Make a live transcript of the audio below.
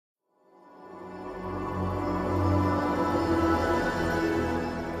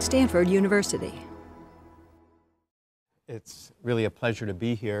Stanford University. It's really a pleasure to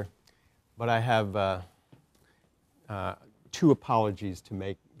be here, but I have two apologies to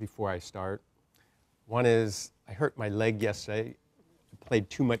make before I start. One is I hurt my leg yesterday,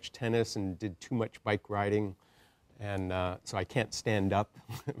 played too much tennis and did too much bike riding, and so I can't stand up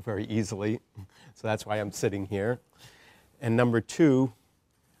very easily, so that's why I'm sitting here. And number two,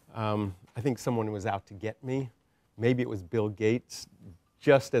 I think someone was out to get me. Maybe it was Bill Gates.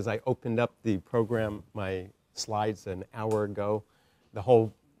 Just as I opened up the program, my slides an hour ago, the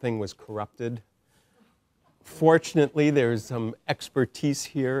whole thing was corrupted. Fortunately, there's some expertise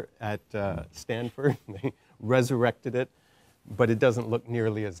here at Stanford. They resurrected it, but it doesn't look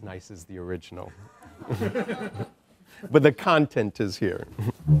nearly as nice as the original. But the content is here.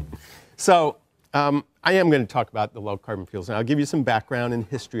 So I am going to talk about the low carbon fuels, and I'll give you some background and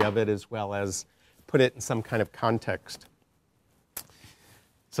history of it, as well as put it in some kind of context.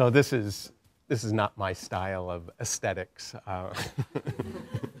 So this is not my style of aesthetics,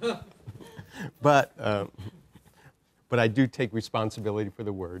 but I do take responsibility for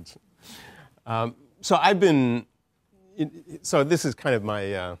the words. So this is kind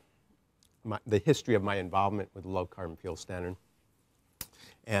of the history of my involvement with the Low Carbon Fuel Standard.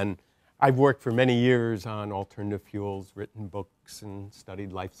 And I've worked for many years on alternative fuels, written books, and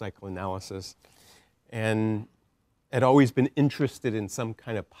studied life cycle analysis, and had always been interested in some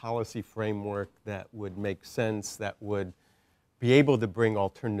kind of policy framework that would make sense, that would be able to bring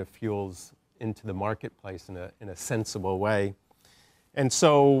alternative fuels into the marketplace in a sensible way. And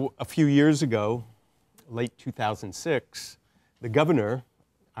so a few years ago, late 2006, the governor,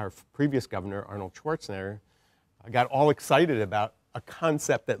 our previous governor, Arnold Schwarzenegger, got all excited about a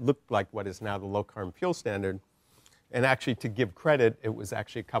concept that looked like what is now the Low Carbon Fuel Standard. And actually, to give credit, it was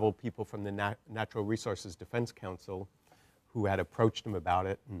actually a couple of people from the Natural Resources Defense Council who had approached him about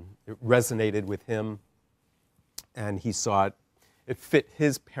it, and it resonated with him, and he saw it fit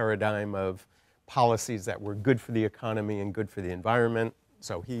his paradigm of policies that were good for the economy and good for the environment.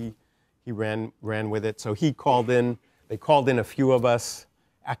 So he ran with it. So they called in a few of us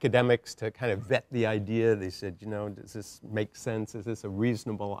academics to kind of vet the idea. They said, does this make sense? Is this a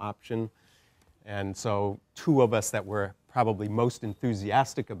reasonable option? And so two of us that were probably most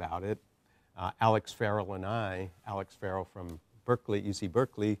enthusiastic about it, Alex Farrell and I, Alex Farrell from Berkeley, UC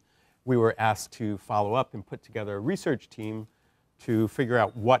Berkeley, we were asked to follow up and put together a research team to figure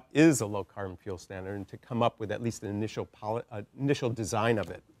out what is a low carbon fuel standard and to come up with at least an initial design of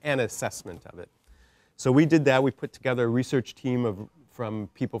it and assessment of it. So we did that. We put together a research team from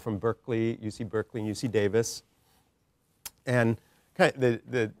people from Berkeley, UC Berkeley, and UC Davis. And kind of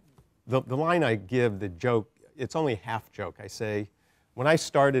the line I give, the joke, it's only half joke. I say, when I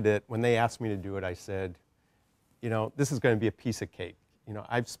started it, when they asked me to do it, I said, this is going to be a piece of cake.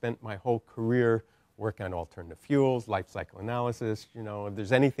 I've spent my whole career working on alternative fuels, life cycle analysis. If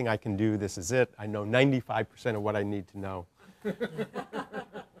there's anything I can do, this is it. I know 95% of what I need to know.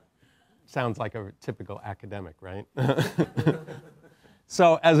 Sounds like a typical academic, right?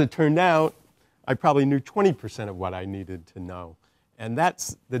 So as it turned out, I probably knew 20% of what I needed to know. And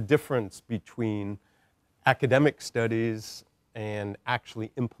that's the difference between academic studies and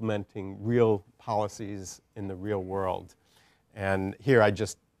actually implementing real policies in the real world. And here I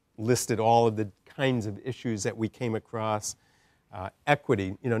just listed all of the kinds of issues that we came across.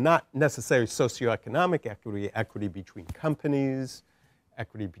 Equity, not necessarily socioeconomic equity, equity between companies,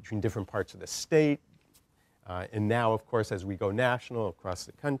 equity between different parts of the state, and now, of course, as we go national across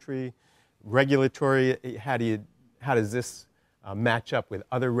the country, regulatory, how does this match up with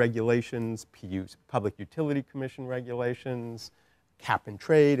other regulations, Public Utility Commission regulations, cap and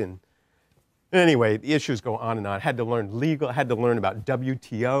trade, and anyway, the issues go on and on. I had to learn legal, I had to learn about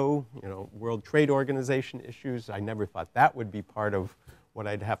WTO, World Trade Organization issues. I never thought that would be part of what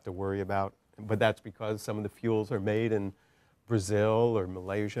I'd have to worry about, but that's because some of the fuels are made in Brazil or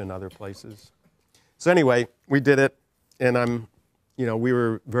Malaysia and other places. So anyway, we did it, and we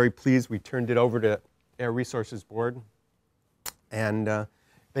were very pleased. We turned it over to Air Resources Board, and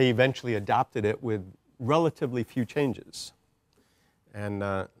they eventually adopted it with relatively few changes.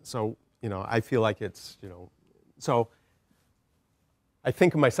 And so, I feel like it's, so I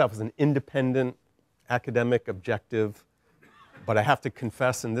think of myself as an independent academic objective, but I have to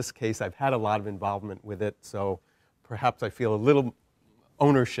confess in this case I've had a lot of involvement with it, so perhaps I feel a little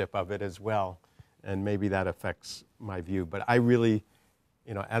ownership of it as well, and maybe that affects my view. But I really,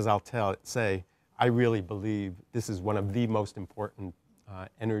 as I'll say, I really believe this is one of the most important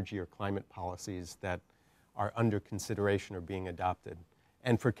energy or climate policies that are under consideration or being adopted.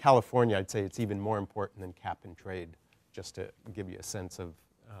 And for California, I'd say it's even more important than cap and trade, just to give you a sense of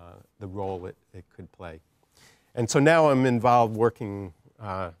the role it could play. And so now I'm involved working,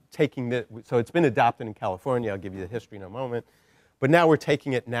 taking it, so it's been adopted in California. I'll give you the history in a moment. But now we're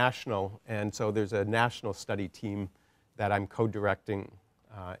taking it national, and so there's a national study team that I'm co-directing,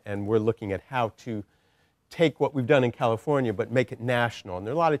 and we're looking at how to take what we've done in California but make it national. And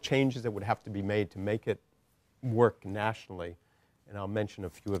there are a lot of changes that would have to be made to make it work nationally, and I'll mention a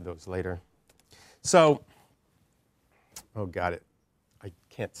few of those later. So, oh, got it. I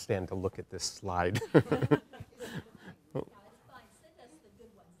can't stand to look at this slide.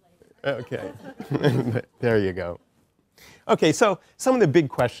 Okay, there you go. Okay, so some of the big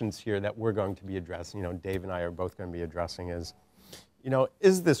questions here that we're going to be addressing, you know, Dave and I are both going to be addressing is, you know,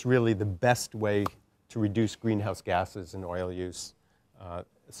 is this really the best way to reduce greenhouse gases and oil use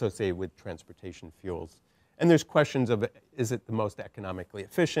associated with transportation fuels? And there's questions of, is it the most economically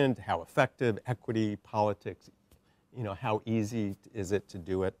efficient, how effective, equity, politics, you know, how easy is it to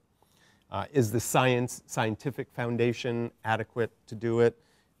do it? Is the scientific foundation adequate to do it?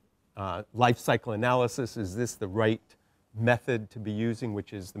 Life cycle analysis, is this the right method to be using,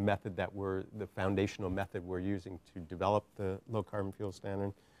 which is the method that the foundational method we're using to develop the low carbon fuel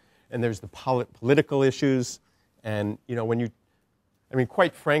standard? And there's the political issues, and you know, I mean,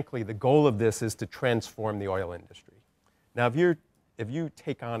 quite frankly, the goal of this is to transform the oil industry. Now, if you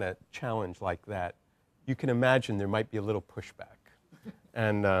take on a challenge like that, you can imagine there might be a little pushback,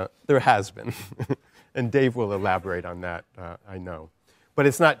 and there has been, and Dave will elaborate on that, I know. But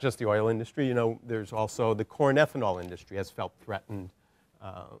it's not just the oil industry. You know, there's also the corn ethanol industry has felt threatened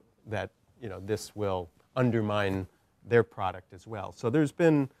that, you know, this will undermine their product as well. So there has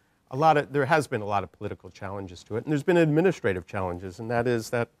been a lot of political challenges to it, and there's been administrative challenges, and that is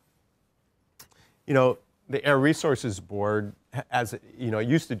that, you know, the Air Resources Board, as you know, it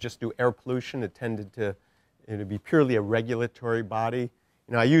used to just do air pollution. It tended to be purely a regulatory body.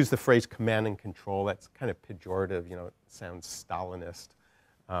 You know, I use the phrase command and control. That's kind of pejorative. You know, it sounds Stalinist.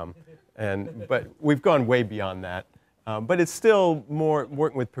 But we've gone way beyond that. But it's still more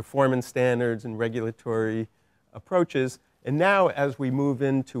working with performance standards and regulatory approaches. And now, as we move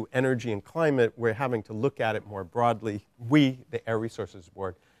into energy and climate, we're having to look at it more broadly. We, the Air Resources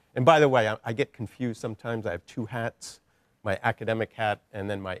Board. And by the way, I get confused sometimes. I have two hats, my academic hat and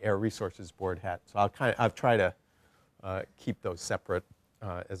then my Air Resources Board hat. So I'll try to keep those separate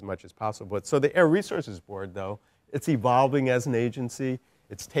as much as possible. But so the Air Resources Board, though, it's evolving as an agency.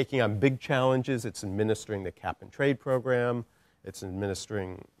 It's taking on big challenges. It's administering the cap and trade program. It's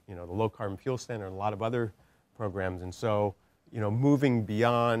administering, you know, the low carbon fuel standard and a lot of other programs. And so, you know, moving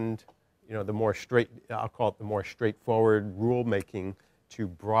beyond, you know, the more I'll call it the more straightforward rulemaking to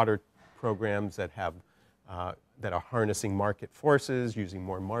broader programs that have that are harnessing market forces, using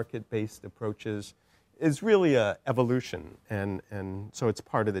more market-based approaches, is really an evolution, and so it's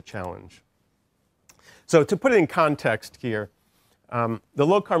part of the challenge. So to put it in context here, the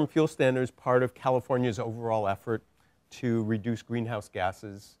low carbon fuel standard is part of California's overall effort to reduce greenhouse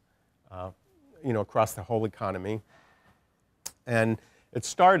gases, you know, across the whole economy. And it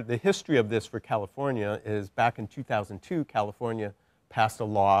started, the history of this for California is back in 2002, California passed a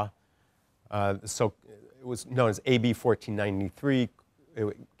law, so it was known as AB 1493.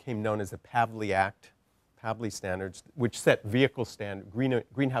 It became known as the Pavley Act, Pavley standards, which set vehicle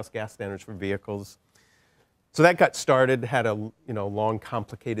greenhouse gas standards for vehicles. So that got started, had a long,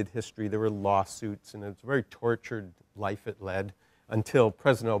 complicated history. There were lawsuits, and it was a very tortured life it led until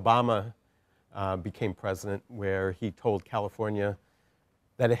President Obama became president, where he told California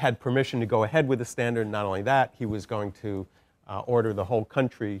that it had permission to go ahead with the standard. Not only that, he was going to order the whole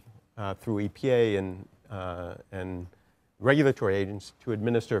country through EPA and regulatory agents to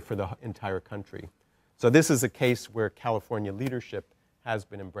administer for the entire country. So this is a case where California leadership has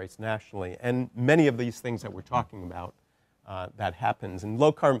been embraced nationally. And many of these things that we're talking about, that happens. And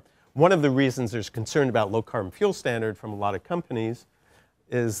low carbon, one of the reasons there's concern about low carbon fuel standard from a lot of companies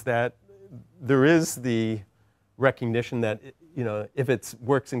is that there is the recognition that, you know, if it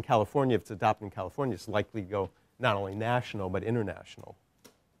works in California, if it's adopted in California, it's likely to go not only national but international.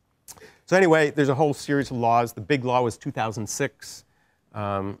 So anyway, there's a whole series of laws. The big law was 2006,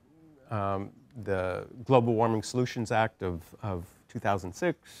 the Global Warming Solutions Act of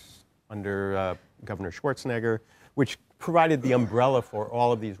 2006 under Governor Schwarzenegger, which provided the umbrella for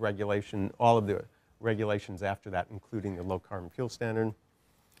all of the regulations after that, including the low carbon fuel standard.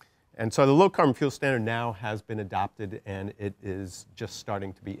 And so the low carbon fuel standard now has been adopted, and it is just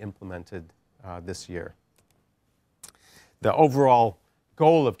starting to be implemented this year. The overall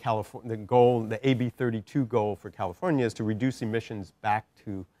goal of California, the AB 32 goal for California is to reduce emissions back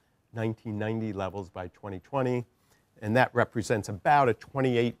to 1990 levels by 2020. And that represents about a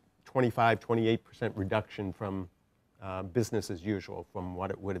 25, 28% reduction from business as usual from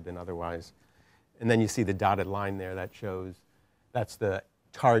what it would have been otherwise. And then you see the dotted line there that shows that's the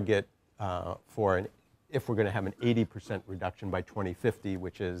target for if we're going to have an 80% reduction by 2050,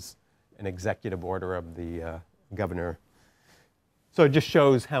 which is an executive order of the governor. So it just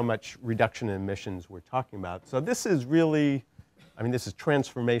shows how much reduction in emissions we're talking about. So this is really, I mean, this is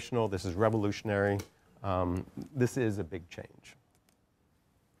transformational. This is revolutionary. This is a big change.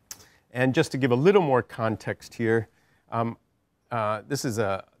 And just to give a little more context here, this is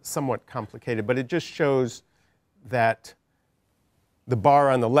somewhat complicated, but it just shows that the bar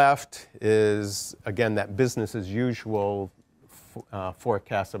on the left is, again, that business as usual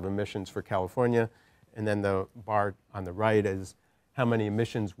forecast of emissions for California. And then the bar on the right is how many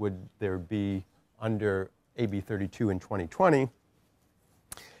emissions would there be under AB 32 in 2020.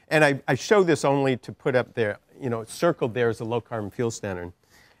 And I show this only to put up there, circled there is a low carbon fuel standard.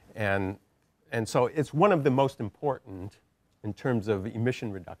 And so it's one of the most important in terms of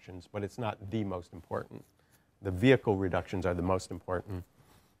emission reductions, but it's not the most important. The vehicle reductions are the most important,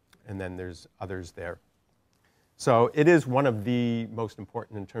 and then there's others there. So it is one of the most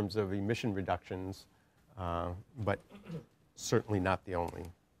important in terms of emission reductions, but certainly not the only.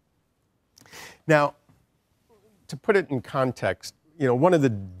 Now, to put it in context, one of the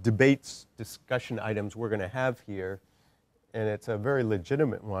discussion items we're going to have here, and it's a very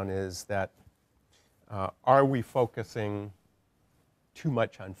legitimate one, is that are we focusing too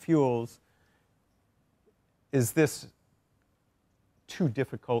much on fuels? Is this too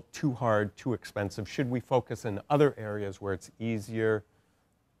difficult, too hard, too expensive? Should we focus in other areas where it's easier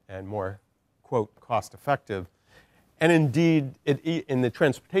and more, quote, cost effective? And indeed, in the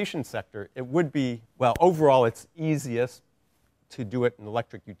transportation sector, it would be, well, overall, it's easiest to do it in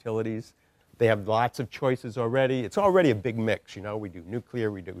electric utilities. They have lots of choices already. It's already a big mix. We do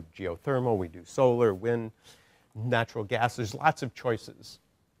nuclear, we do geothermal, we do solar, wind, natural gas. There's lots of choices.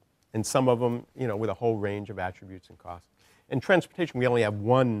 And some of them, with a whole range of attributes and costs. In transportation, we only have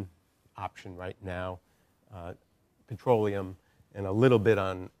one option right now, petroleum, and a little bit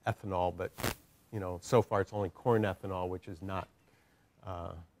on ethanol, but so far it's only corn ethanol, which is not,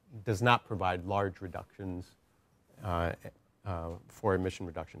 does not provide large reductions for emission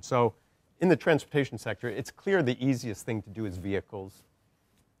reduction. So in the transportation sector, it's clear the easiest thing to do is vehicles.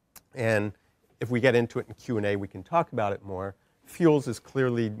 And if we get into it in Q&A, we can talk about it more. Fuels is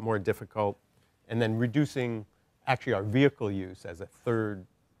clearly more difficult. And then reducing actually our vehicle use as a third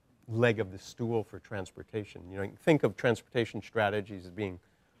leg of the stool for transportation. You can think of transportation strategies as being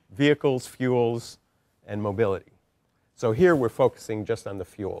vehicles, fuels, and mobility. So here we're focusing just on the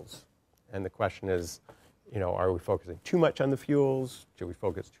fuels. And the question is, are we focusing too much on the fuels? Should we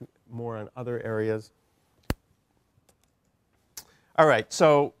focus more on other areas? All right,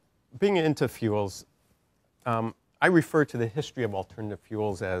 so being into fuels, I refer to the history of alternative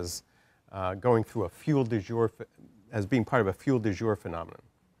fuels as going through a fuel du jour, as being part of a fuel du jour phenomenon.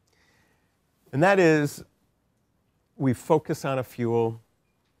 And that is, we focus on a fuel,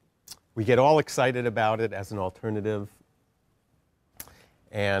 we get all excited about it as an alternative,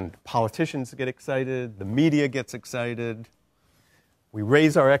 and politicians get excited, the media gets excited, we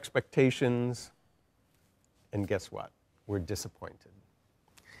raise our expectations, and guess what? We're disappointed.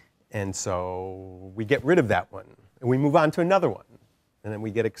 And so we get rid of that one, and we move on to another one, and then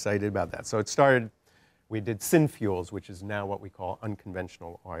we get excited about that. So it started, we did synfuels, which is now what we call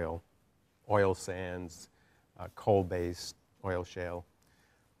unconventional oil, oil sands, coal-based, oil shale.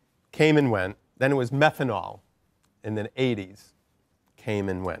 Came and went. Then it was methanol in the 80s, came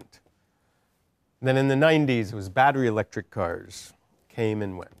and went. And then in the 90s, it was battery electric cars, came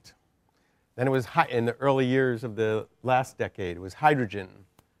and went. Then it was, in the early years of the last decade, it was hydrogen,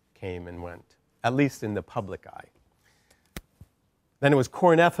 came and went, at least in the public eye. Then it was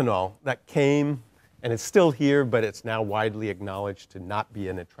corn ethanol that came, and it's still here, but it's now widely acknowledged to not be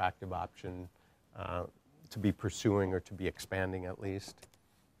an attractive option to be pursuing or to be expanding at least.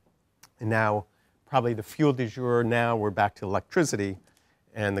 And now, probably the fuel du jour, now we're back to electricity,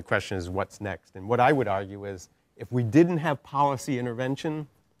 and the question is what's next? And what I would argue is if we didn't have policy intervention,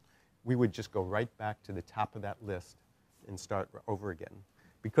 we would just go right back to the top of that list and start over again.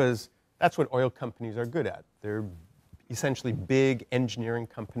 Because that's what oil companies are good at. They're essentially big engineering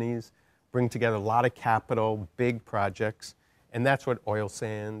companies, bring together a lot of capital, big projects, and that's what oil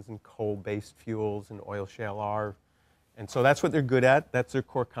sands and coal-based fuels and oil shale are. And so that's what they're good at. That's their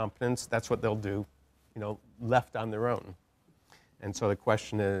core competence. That's what they'll do, left on their own. And so the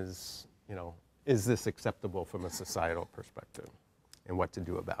question is, is this acceptable from a societal perspective and what to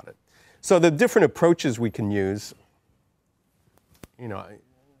do about it? So the different approaches we can use,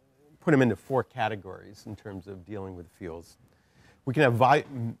 put them into 4 categories in terms of dealing with fuels. We can have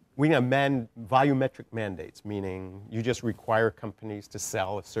volumetric mandates, meaning you just require companies to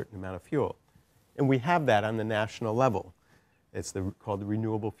sell a certain amount of fuel. And we have that on the national level. It's called the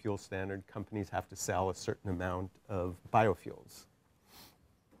Renewable Fuel Standard. Companies have to sell a certain amount of biofuels.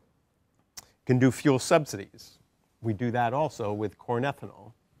 Can do fuel subsidies. We do that also with corn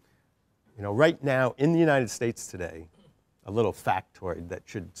ethanol. Right now in the United States today, a little factoid that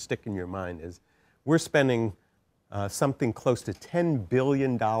should stick in your mind is we're spending something close to $10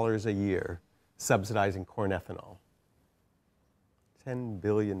 billion a year subsidizing corn ethanol. $10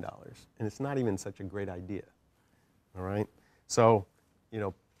 billion. And it's not even such a great idea. All right? So,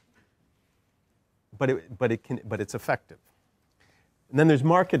 but it's effective. And then there's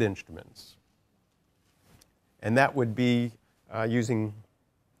market instruments. And that would be using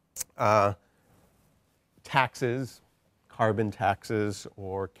taxes, carbon taxes,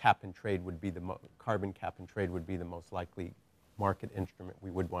 or cap and trade would be carbon cap and trade would be the most likely market instrument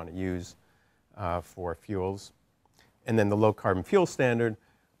we would want to use for fuels. And then the low carbon fuel standard,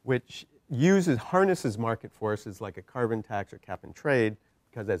 which harnesses market forces like a carbon tax or cap and trade,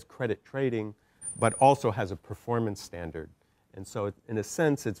 because that's credit trading, but also has a performance standard. And so in a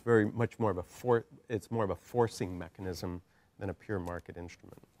sense, it's much more of a forcing mechanism than a pure market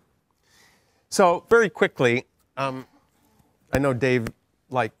instrument. So very quickly, I know Dave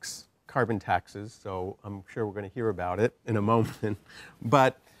likes carbon taxes, so I'm sure we're going to hear about it in a moment.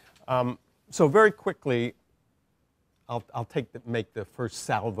 But so very quickly, I'll make the first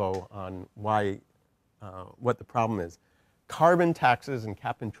salvo on what the problem is. Carbon taxes and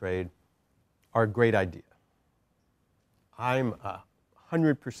cap and trade are a great idea. I'm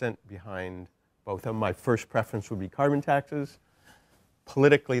 100% behind both of them. My first preference would be carbon taxes.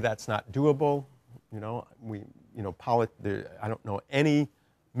 Politically, that's not doable. I don't know any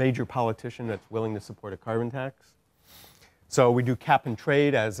major politician that's willing to support a carbon tax. So we do cap and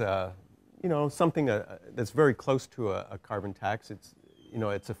trade as something that's very close to a carbon tax. Its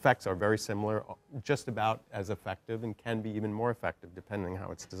effects are very similar, just about as effective, and can be even more effective depending on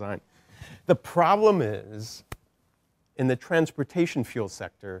how it's designed. The problem is, in the transportation fuel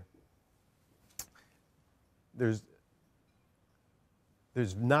sector, there's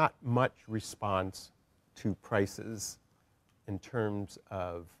not much response to prices in terms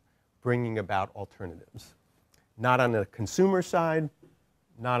of bringing about alternatives. Not on the consumer side,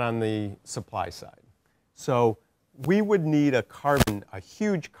 not on the supply side. So we would need a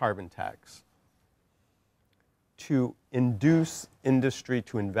huge carbon tax to induce industry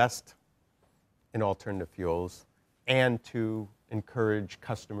to invest in alternative fuels and to encourage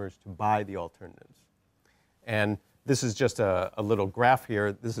customers to buy the alternatives. And this is just a little graph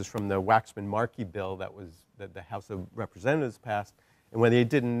here. This is from the Waxman-Markey bill that the House of Representatives passed. And when they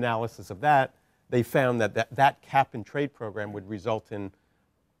did an analysis of that, they found that cap and trade program would result in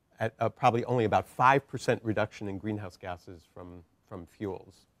probably only about 5% reduction in greenhouse gases from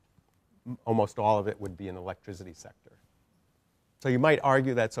fuels. Almost all of it would be in the electricity sector. So you might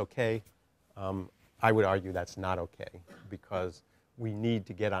argue that's okay. I would argue that's not okay, because we need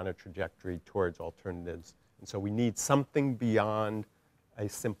to get on a trajectory towards alternatives. And so we need something beyond a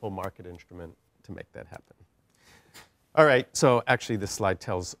simple market instrument to make that happen. All right, so actually this slide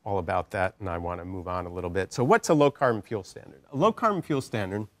tells all about that, and I want to move on a little bit. So what's a low carbon fuel standard? A low carbon fuel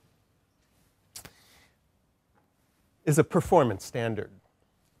standard is a performance standard.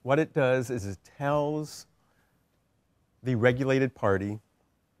 What it does is it tells the regulated party,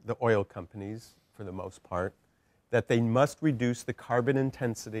 the oil companies for the most part, that they must reduce the carbon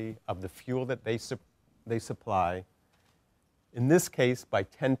intensity of the fuel that they supply, in this case by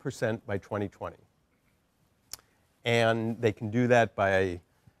 10% by 2020. And they can do that by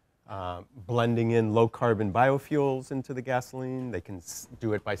blending in low carbon biofuels into the gasoline. They can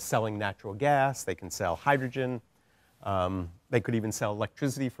do it by selling natural gas. They can sell hydrogen. They could even sell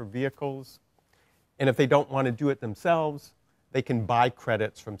electricity for vehicles. And if they don't want to do it themselves, they can buy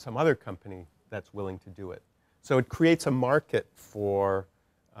credits from some other company that's willing to do it. So it creates a market for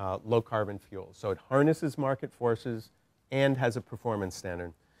low carbon fuels. So it harnesses market forces and has a performance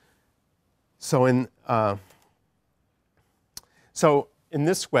standard. So in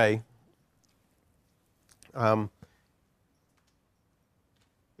this way,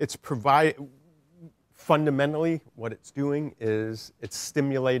 fundamentally what it's doing is it's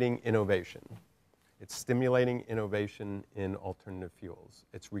stimulating innovation. It's stimulating innovation in alternative fuels.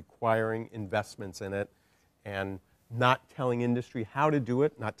 It's requiring investments in it and not telling industry how to do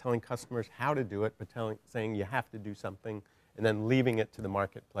it, not telling customers how to do it, but saying you have to do something and then leaving it to the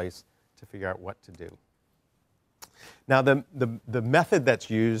marketplace to figure out what to do. Now, the method that's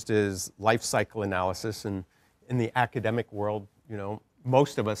used is life cycle analysis, and in the academic world, you know,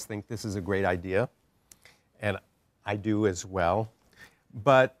 most of us think this is a great idea, and I do as well.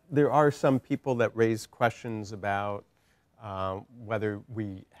 But there are some people that raise questions about whether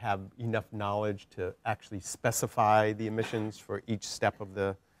we have enough knowledge to actually specify the emissions for each step of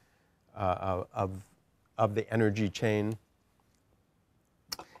the energy chain.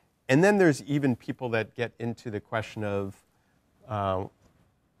 And then there's even people that get into the question of, well,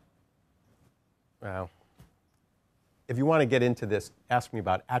 if you want to get into this, ask me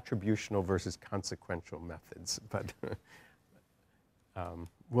about attributional versus consequential methods. But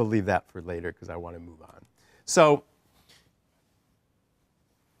we'll leave that for later because I want to move on. So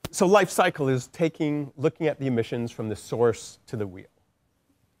life cycle is looking at the emissions from the source to the wheel.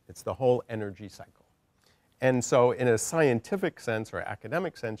 It's the whole energy cycle. And so in a scientific sense or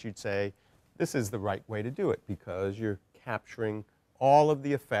academic sense, you'd say this is the right way to do it because you're capturing all of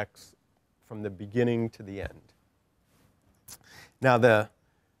the effects from the beginning to the end. Now, there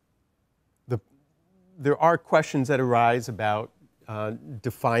are questions that arise about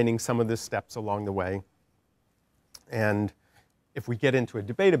defining some of the steps along the way. And if we get into a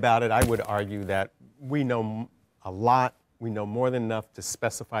debate about it, I would argue that we know a lot. We know more than enough to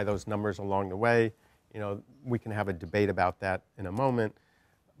specify those numbers along the way. You know, we can have a debate about that in a moment.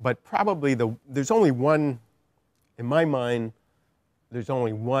 But probably there's only one, in my mind, there's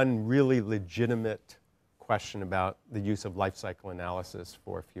only one really legitimate question about the use of life cycle analysis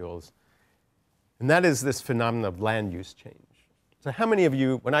for fuels. And that is this phenomenon of land use change. So how many of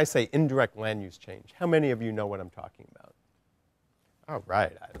you, when I say indirect land use change, how many of you know what I'm talking about? All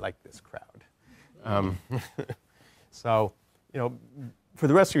right, I like this crowd. So, you know, for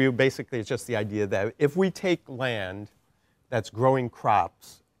the rest of you, basically it's just the idea that if we take land that's growing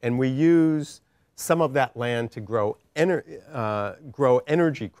crops and we use some of that land to grow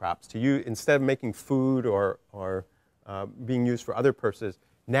energy crops, instead of making food or being used for other purposes,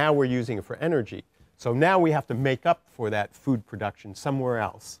 now we're using it for energy. So now we have to make up for that food production somewhere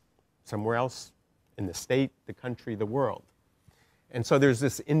else in the state, the country, the world. And so there's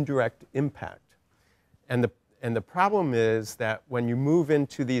this indirect impact. And the problem is that when you move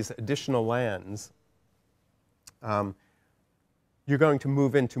into these additional lands, you're going to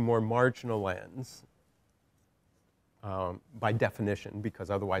move into more marginal lands by definition,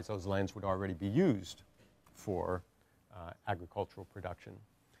 because otherwise those lands would already be used for agricultural production.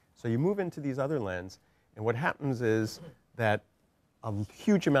 So you move into these other lands, and what happens is that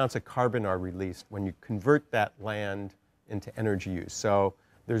huge amounts of carbon are released when you convert that land into energy use. So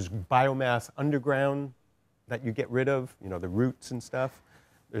there's biomass underground that you get rid of, you know, the roots and stuff.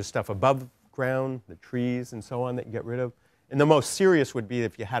 There's stuff above ground, the trees and so on that you get rid of. And the most serious would be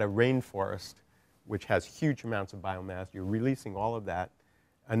if you had a rainforest, which has huge amounts of biomass. You're releasing all of that.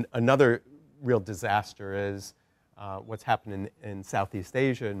 And another real disaster is what's happened in Southeast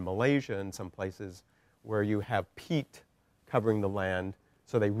Asia and Malaysia and some places where you have peat covering the land.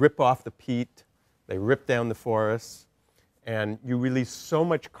 So they rip off the peat, they rip down the forests, and you release so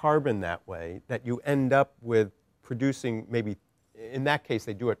much carbon that way that you end up with producing maybe, in that case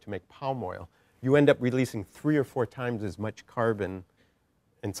they do it to make palm oil. You end up releasing 3 or 4 times as much carbon,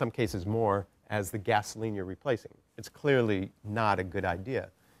 in some cases more, as the gasoline you're replacing. It's clearly not a good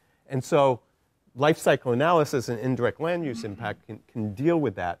idea. And so life cycle analysis and indirect land use impact can deal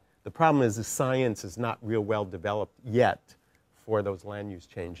with that. The problem is the science is not real well developed yet for those land use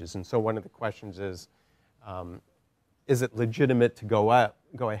changes. And so one of the questions is it legitimate to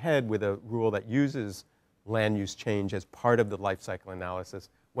go ahead with a rule that uses land use change as part of the life cycle analysis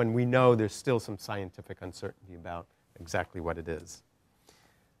when we know there's still some scientific uncertainty about exactly what it is?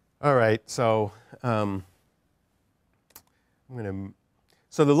 All right, so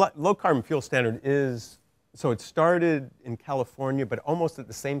so the low carbon fuel standard is, so it started in California, but almost at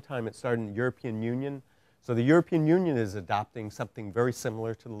the same time it started in the European Union. So the European Union is adopting something very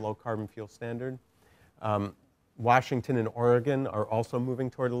similar to the low carbon fuel standard. Washington and Oregon are also moving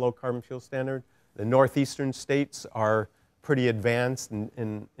toward a low carbon fuel standard. The northeastern states are pretty advanced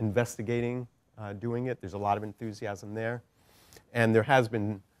in investigating doing it. There's a lot of enthusiasm there. And there has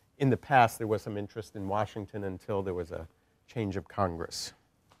been, in the past, there was some interest in Washington until there was a change of Congress.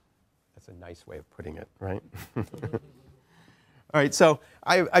 That's a nice way of putting it, right? All right, so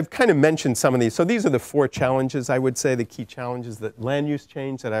I've kind of mentioned some of these. So these are the 4 challenges, I would say, the key challenges. That land use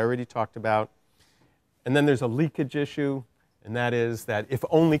change that I already talked about. And then there's a leakage issue, and that is that if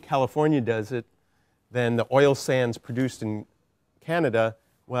only California does it, then the oil sands produced in Canada,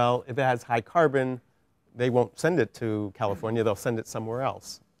 well, if it has high carbon, they won't send it to California, they'll send it somewhere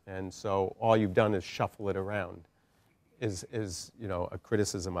else. And so all you've done is shuffle it around. is you know, a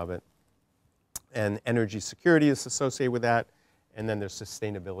criticism of it. And energy security is associated with that. And then there's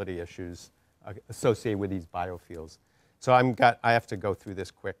sustainability issues associated with these biofuels. So I have to go through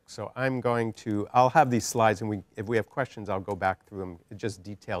this quick. So I'll have these slides, and if we have questions, I'll go back through them. It just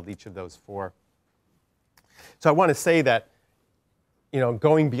detailed each of those four. So I want to say that, you know,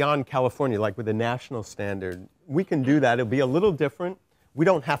 going beyond California, like with the national standard, we can do that. It'll be a little different. We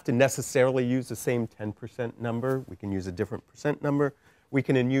don't have to necessarily use the same 10% number. We can use a different percent number. We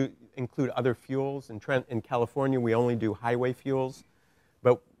can include other fuels. In California, we only do highway fuels.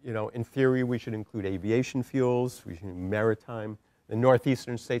 But, you know, in theory, we should include aviation fuels. We should include maritime. The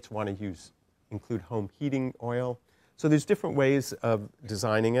northeastern states want to include home heating oil. So there's different ways of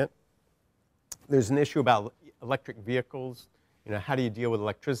designing it. There's an issue about electric vehicles. You know, how do you deal with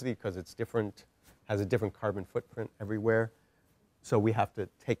electricity? Because it's different, has a different carbon footprint everywhere. So we have to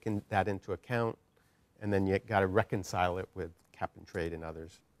take that into account. And then you got to reconcile it with cap and trade and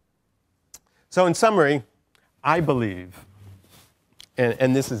others. So in summary, I believe,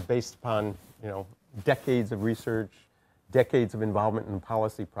 and this is based upon, you know, decades of research, decades of involvement in the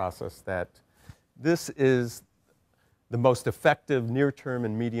policy process, that this is the most effective near-term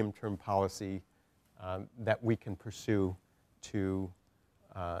and medium-term policy that we can pursue to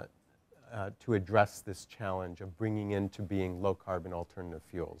address this challenge of bringing into being low-carbon alternative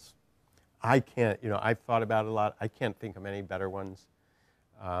fuels. I can't, you know, I've thought about it a lot. I can't think of any better ones.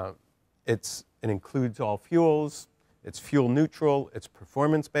 It includes all fuels. It's fuel neutral. It's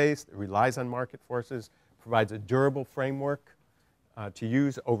performance-based. It relies on market forces. Provides a durable framework to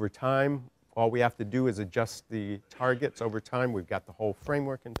use over time. All we have to do is adjust the targets over time. We've got the whole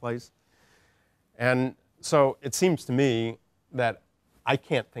framework in place. And so it seems to me that I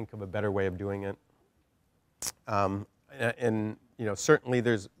can't think of a better way of doing it. And you know, certainly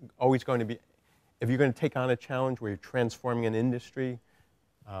there's always going to be, if you're going to take on a challenge where you're transforming an industry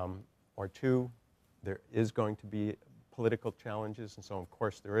or two, there is going to be political challenges, and so of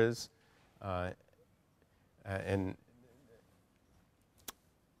course there is. And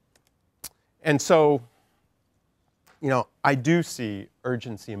so, you know, I do see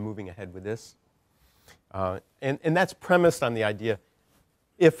urgency in moving ahead with this. And that's premised on the idea,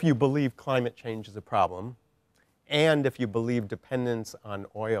 if you believe climate change is a problem, and if you believe dependence on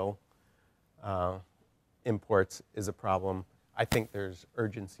oil imports is a problem, I think there's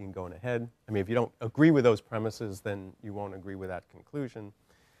urgency in going ahead. I mean, if you don't agree with those premises, then you won't agree with that conclusion.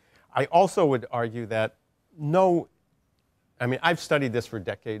 I also would argue that I mean, I've studied this for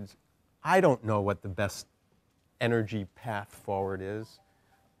decades. I don't know what the best energy path forward is.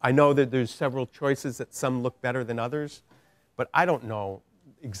 I know that there's several choices that some look better than others, but I don't know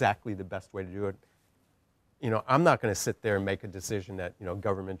exactly the best way to do it. You know, I'm not going to sit there and make a decision that, you know,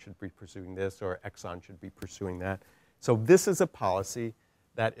 government should be pursuing this or Exxon should be pursuing that. So this is a policy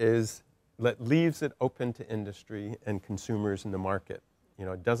that leaves it open to industry and consumers in the market. You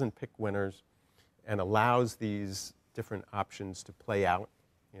know, it doesn't pick winners and allows these different options to play out,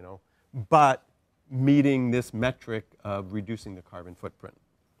 you know, but meeting this metric of reducing the carbon footprint.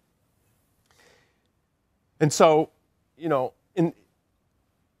 And so, you know,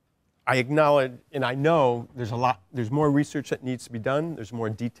 I acknowledge, and I know there's more research that needs to be done. There's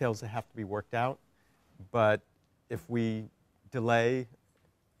more details that have to be worked out. But if we delay,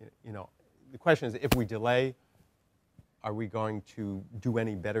 you know, the question is, if we delay, are we going to do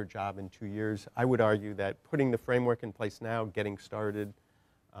any better job in 2 years? I would argue that putting the framework in place now, getting started,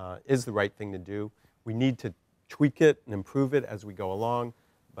 is the right thing to do. We need to tweak it and improve it as we go along.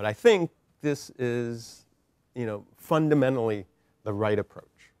 But I think this is, you know, fundamentally the right approach.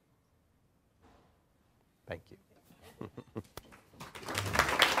 Thank you.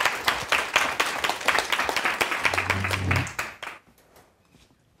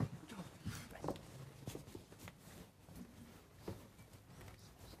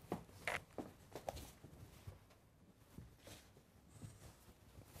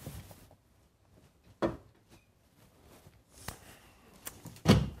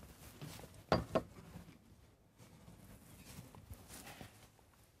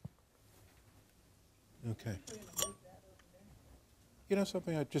 Okay. You know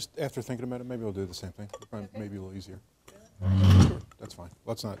something, after thinking about it, maybe I'll do the same thing. Maybe a little easier. Sure, that's fine.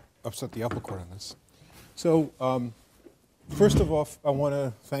 Let's not upset the apple cart on this. So, first of all, I want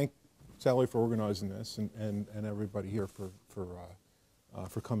to thank Sally for organizing this and everybody here for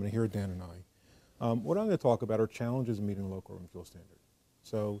coming here, Dan and I. What I'm going to talk about are challenges in meeting the low carbon fuel standard.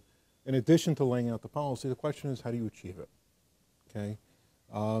 So, in addition to laying out the policy, the question is, how do you achieve it? Okay.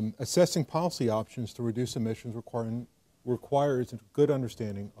 Assessing policy options to reduce emissions requires a good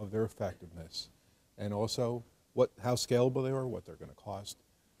understanding of their effectiveness and also how scalable they are, what they're going to cost,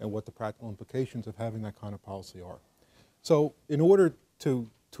 and what the practical implications of having that kind of policy are. So in order to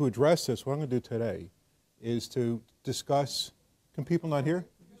address this, what I'm going to do today is to discuss, can people not hear?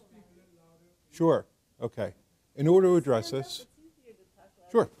 Sure, okay. In order to address this,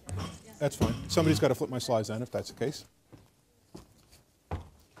 sure, that's fine. Somebody's got to flip my slides then if that's the case.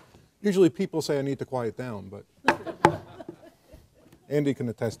 Usually people say I need to quiet down, but Andy can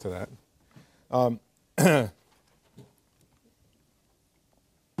attest to that.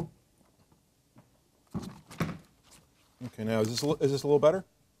 Okay, now is this a little better?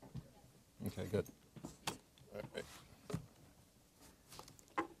 Okay, good. All right.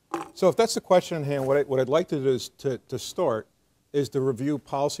 So if that's the question in hand, what I'd like to do is to start is to review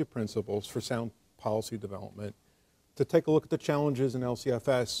policy principles for sound policy development, to take a look at the challenges in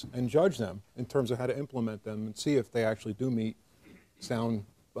LCFS and judge them in terms of how to implement them and see if they actually do meet sound,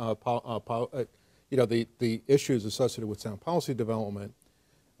 the issues associated with sound policy development,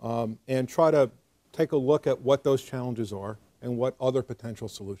 and try to take a look at what those challenges are and what other potential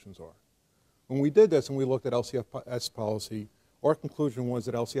solutions are. When we did this and we looked at LCFS policy, our conclusion was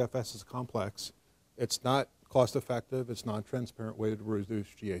that LCFS is complex. It's not cost-effective. It's non-transparent way to reduce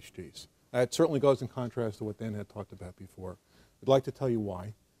GHGs. That certainly goes in contrast to what Dan had talked about before. I'd like to tell you why.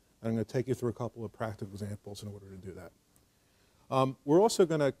 And I'm going to take you through a couple of practical examples in order to do that. We're also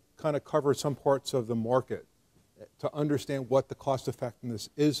going to kind of cover some parts of the market to understand what the cost effectiveness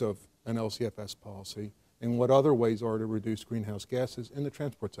is of an LCFS policy and what other ways are to reduce greenhouse gases in the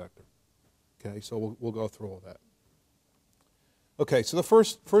transport sector. Okay, so we'll go through all that. Okay, so the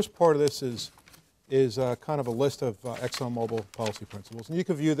first part of this is kind of a list of ExxonMobil policy principles. And you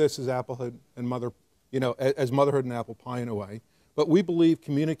can view this as applehood and as motherhood and apple pie in a way. But we believe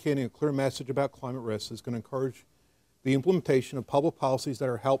communicating a clear message about climate risks is going to encourage the implementation of public policies that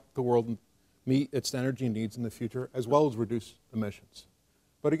are help the world meet its energy needs in the future, as well as reduce emissions.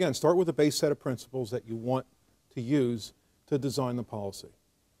 But again, start with a base set of principles that you want to use to design the policy.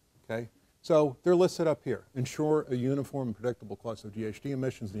 Okay? So they're listed up here. Ensure a uniform and predictable cost of GHG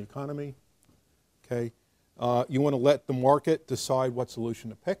emissions in the economy. Okay? You want to let the market decide what solution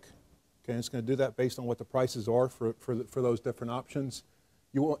to pick. Okay? And it's going to do that based on what the prices are for those different options.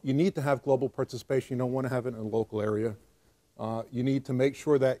 You need to have global participation. You don't want to have it in a local area. You need to make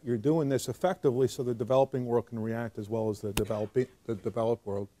sure that you're doing this effectively so the developing world can react as well as the developed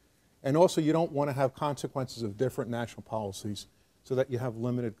world. And also, you don't want to have consequences of different national policies so that you have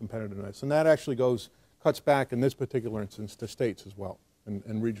limited competitiveness. And that actually cuts back in this particular instance to states as well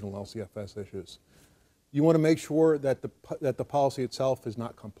and regional LCFS issues. You want to make sure that the policy itself is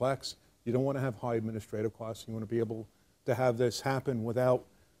not complex. You don't want to have high administrative costs. You want to be able to have this happen without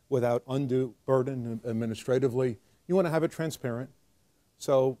undue burden administratively. You want to have it transparent.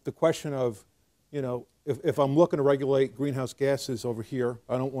 So the question of, if I'm looking to regulate greenhouse gases over here,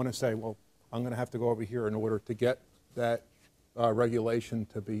 I don't want to say, well, I'm going to have to go over here in order to get that regulation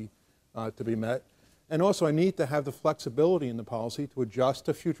to be met. And also, I need to have the flexibility in the policy to adjust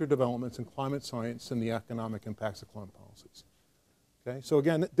to future developments in climate science and the economic impacts of climate policies. Okay, so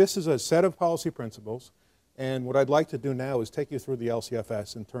again, this is a set of policy principles. And what I'd like to do now is take you through the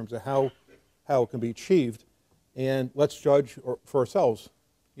LCFS in terms of how it can be achieved. And let's judge for ourselves,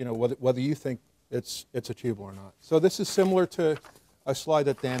 whether you think it's achievable or not. So this is similar to a slide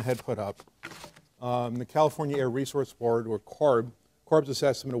that Dan had put up. The California Air Resource Board, or CARB's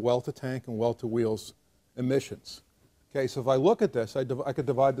assessment of well-to-tank and well-to-wheels emissions. Okay, so if I look at this, I could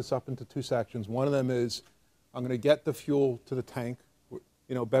divide this up into two sections. One of them is I'm going to get the fuel to the tank,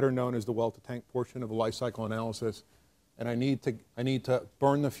 better known as the well-to-tank portion of a life cycle analysis, and I need to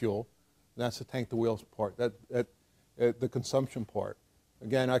burn the fuel. That's the tank-to-wheels part, the consumption part.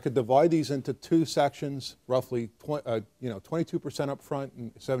 Again, I could divide these into two sections, roughly 22% up front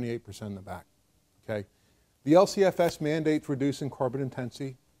and 78% in the back. Okay, the LCFS mandates reducing carbon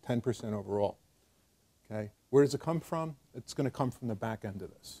intensity 10% overall. Okay, where does it come from? It's going to come from the back end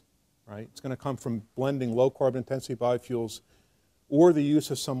of this, right? It's going to come from blending low carbon intensity biofuels or the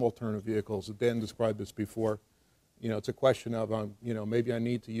use of some alternative vehicles. Dan described this before. It's a question of, maybe I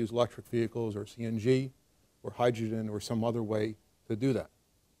need to use electric vehicles or CNG or hydrogen or some other way to do that,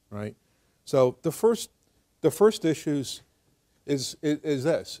 right? So the first issues is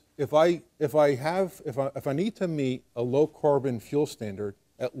this: if I need to meet a low carbon fuel standard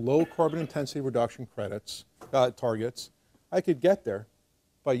at low carbon intensity reduction credits targets, I could get there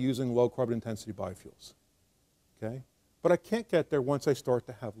by using low carbon intensity biofuels. Okay. But I can't get there once I start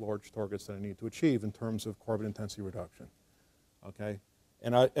to have large targets that I need to achieve in terms of carbon intensity reduction. Okay,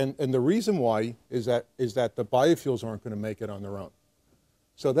 and the reason why is that the biofuels aren't going to make it on their own.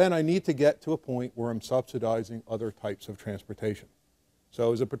 So then I need to get to a point where I'm subsidizing other types of transportation.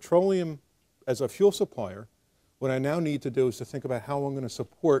 So as a fuel supplier, what I now need to do is to think about how I'm going to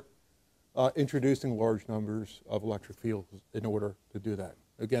support introducing large numbers of electric vehicles in order to do that.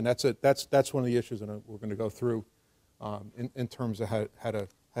 Again, that's one of the issues that we're going to go through in terms of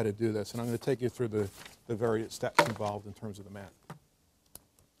how to do this. And I'm going to take you through the various steps involved in terms of the math.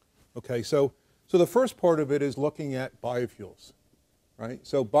 Okay, so the first part of it is looking at biofuels, right?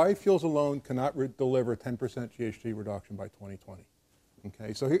 So biofuels alone cannot deliver 10% GHG reduction by 2020.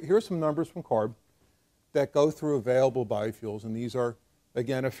 Okay, so here's some numbers from CARB that go through available biofuels, and these are,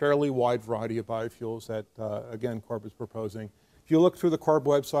 again, a fairly wide variety of biofuels that, again, CARB is proposing. If you look through the CARB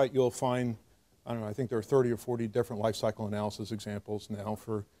website, you'll find, I don't know, I think there are 30 or 40 different life cycle analysis examples now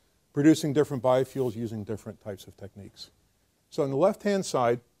for producing different biofuels using different types of techniques. So on the left-hand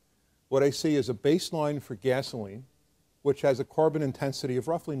side, what I see is a baseline for gasoline, which has a carbon intensity of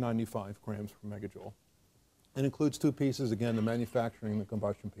roughly 95 grams per megajoule. It includes two pieces, again, the manufacturing and the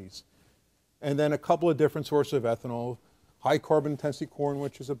combustion piece. And then a couple of different sources of ethanol. High carbon intensity corn,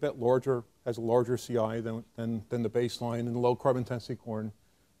 which is a bit larger, has a larger CI than the baseline, and low carbon intensity corn,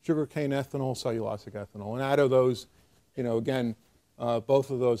 sugarcane ethanol, cellulosic ethanol. And out of those, again, both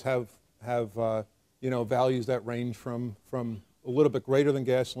of those have values that range from a little bit greater than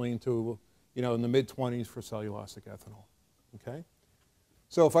gasoline to, in the mid-20s for cellulosic ethanol, okay?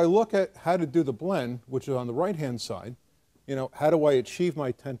 So if I look at how to do the blend, which is on the right-hand side, how do I achieve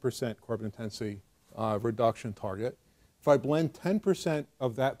my 10% carbon intensity reduction target? If I blend 10%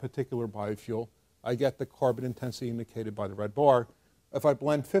 of that particular biofuel, I get the carbon intensity indicated by the red bar. If I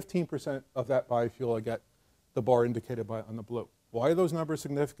blend 15% of that biofuel, I get the bar indicated on the blue. Why are those numbers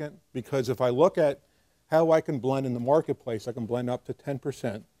significant? Because if I look at how I can blend in the marketplace, I can blend up to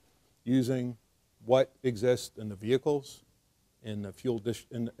 10% using what exists in the vehicles, in the fuel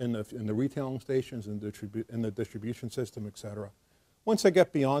in the retailing stations, in the distribution system, et cetera. Once I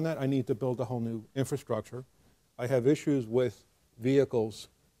get beyond that, I need to build a whole new infrastructure. I have issues with vehicles.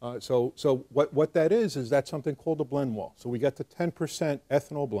 So what that is that's something called a blend wall. So we get to 10%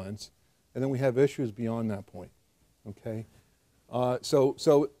 ethanol blends, and then we have issues beyond that point. Okay,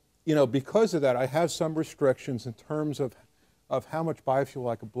 because of that, I have some restrictions in terms of how much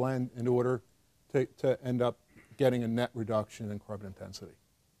biofuel I could blend in order to end up getting a net reduction in carbon intensity.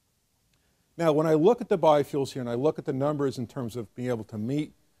 Now, when I look at the biofuels here and I look at the numbers in terms of being able to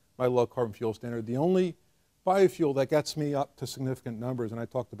meet my low carbon fuel standard, the only biofuel that gets me up to significant numbers, and I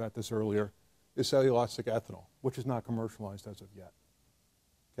talked about this earlier, is cellulosic ethanol, which is not commercialized as of yet.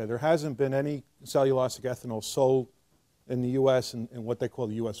 Okay, there hasn't been any cellulosic ethanol sold in the U.S. in what they call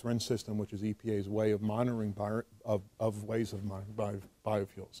the U.S. RIN system, which is EPA's way of monitoring ways of monitoring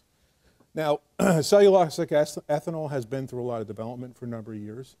biofuels. Now, cellulosic ethanol has been through a lot of development for a number of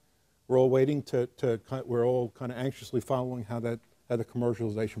years. We're all waiting we're all kind of anxiously following how the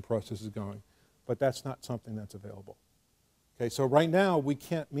commercialization process is going. But that's not something that's available. Okay, so right now we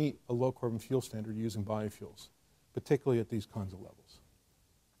can't meet a low carbon fuel standard using biofuels, particularly at these kinds of levels.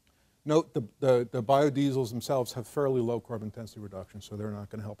 Note the biodiesels themselves have fairly low carbon intensity reduction, so they're not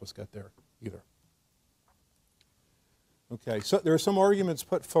going to help us get there either. Okay, so there are some arguments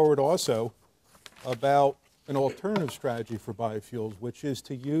put forward also about an alternative strategy for biofuels, which is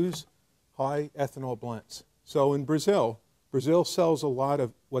to use high ethanol blends. So in Brazil sells a lot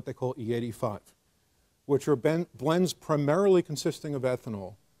of what they call E85, which are blends primarily consisting of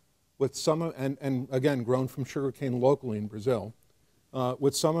ethanol, with some, and again, grown from sugarcane locally in Brazil,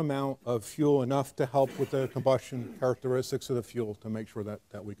 with some amount of fuel enough to help with the combustion characteristics of the fuel to make sure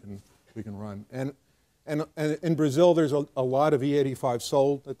that we can run. And in Brazil, there's a lot of E85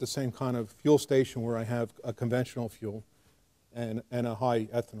 sold at the same kind of fuel station where I have a conventional fuel and a high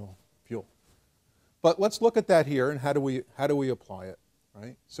ethanol fuel. But let's look at that here and how do we apply it,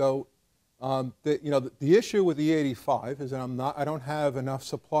 right? So the issue with E85 is that I don't have enough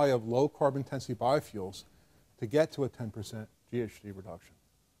supply of low carbon intensity biofuels to get to a 10% GHG reduction.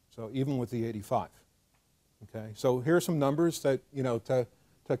 So even with E85, okay? So here are some numbers that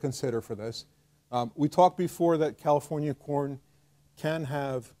to consider for this. We talked before that California corn can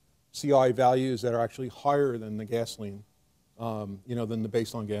have CI values that are actually higher than the gasoline, than the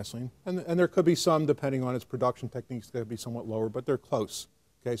baseline gasoline. And there could be some, depending on its production techniques, that could be somewhat lower, but they're close.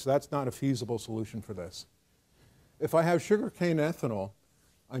 Okay, so that's not a feasible solution for this. If I have sugarcane ethanol,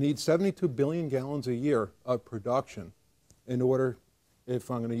 I need 72 billion gallons a year of production in order,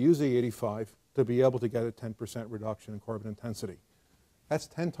 if I'm going to use E85, to be able to get a 10% reduction in carbon intensity. That's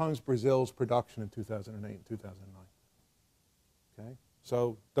 10 times Brazil's production in 2008 and 2009. Okay,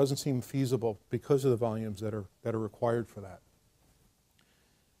 so it doesn't seem feasible because of the volumes that are required for that.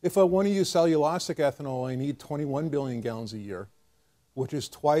 If I want to use cellulosic ethanol, I need 21 billion gallons a year, which is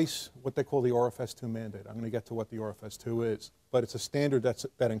twice what they call the RFS2 mandate. I'm going to get to what the RFS2 is, but it's a standard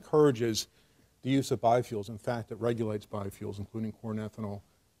that encourages the use of biofuels. In fact, it regulates biofuels, including corn ethanol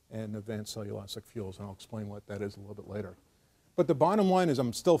and advanced cellulosic fuels, and I'll explain what that is a little bit later. But the bottom line is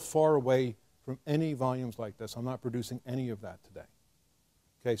I'm still far away from any volumes like this. I'm not producing any of that today.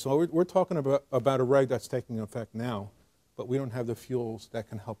 Okay, so we're talking about a reg that's taking effect now, but we don't have the fuels that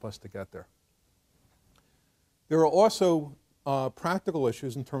can help us to get there. There are also practical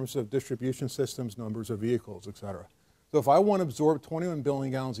issues in terms of distribution systems, numbers of vehicles, et cetera. So if I want to absorb 21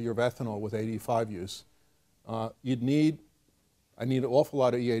 billion gallons a year of ethanol with 85 use, I need an awful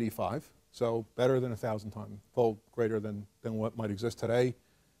lot of E85, so better than 1,000 times, fold greater than what might exist today.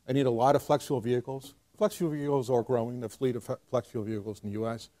 I need a lot of flex fuel vehicles. Flex fuel vehicles are growing, the fleet of flex fuel vehicles in the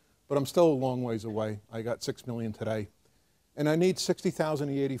US, but I'm still a long ways away. I got 6 million today. And I need 60,000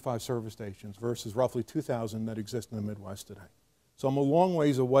 E85 service stations versus roughly 2,000 that exist in the Midwest today. So I'm a long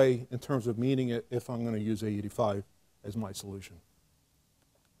ways away in terms of meeting it if I'm going to use E85 as my solution.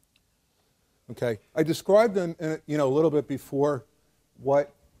 Okay, I described a little bit before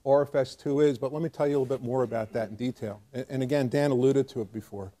what RFS2 is, but let me tell you a little bit more about that in detail. And again, Dan alluded to it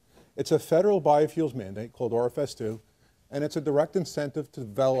before. It's a federal biofuels mandate called RFS2, and it's a direct incentive to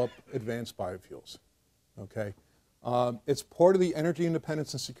develop advanced biofuels. Okay, it's part of the Energy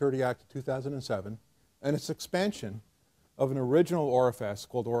Independence and Security Act of 2007, and it's expansion of an original RFS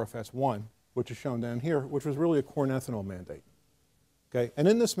called RFS1, which is shown down here, which was really a corn ethanol mandate. Okay, and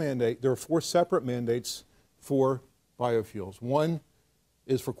in this mandate, there are 4 separate mandates for biofuels. One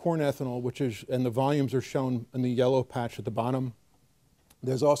is for corn ethanol, which is, and the volumes are shown in the yellow patch at the bottom.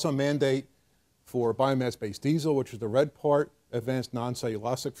 There's also a mandate for biomass-based diesel, which is the red part, advanced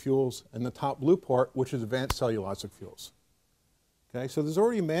non-cellulosic fuels, and the top blue part, which is advanced cellulosic fuels. Okay, so there's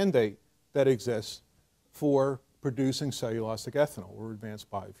already a mandate that exists for producing cellulosic ethanol or advanced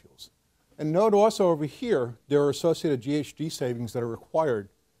biofuels. And note also over here, there are associated GHG savings that are required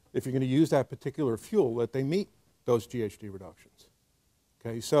if you're going to use that particular fuel, that they meet those GHG reductions.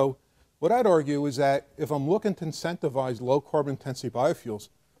 Okay, so what I'd argue is that if I'm looking to incentivize low carbon intensity biofuels,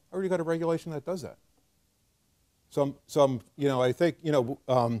 I already got a regulation that does that. So I think,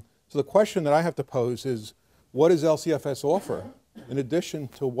 so the question that I have to pose is, what does LCFS offer in addition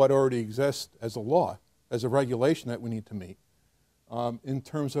to what already exists as a law, as a regulation that we need to meet, in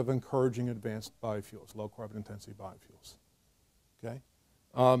terms of encouraging advanced biofuels, low carbon intensity biofuels? Okay,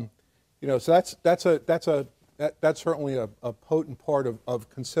 so that's certainly a potent part of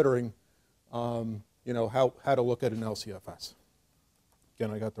considering, how to look at an LCFS.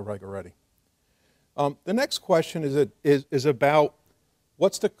 Again, I got the reg already. The next question is about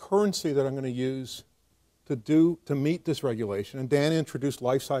what's the currency that I'm going to use to meet this regulation. And Dan introduced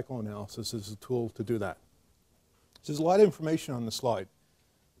life cycle analysis as a tool to do that. So there's a lot of information on the slide,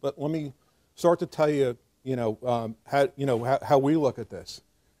 but let me start to tell you, how we look at this.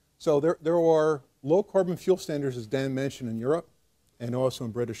 So there are low carbon fuel standards, as Dan mentioned, in Europe and also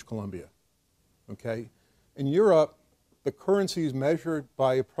in British Columbia. Okay, in Europe, the currency is measured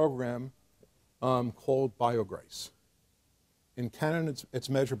by a program called BioGrace. In Canada, it's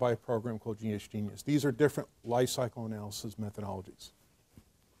measured by a program called GHGenius. These are different life cycle analysis methodologies.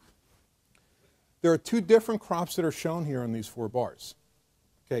 There are 2 different crops that are shown here in these 4 bars.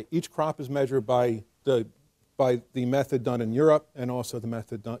 Okay, each crop is measured by the method done in Europe and also the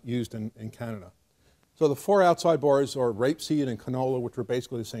method used in Canada. So the 4 outside bars are rapeseed and canola, which are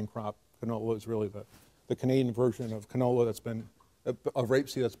basically the same crop. Canola is really the Canadian version of canola of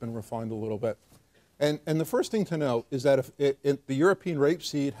rapeseed that's been refined a little bit. And the first thing to note is that if the European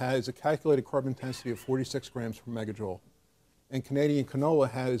rapeseed has a calculated carbon intensity of 46 grams per megajoule, and Canadian canola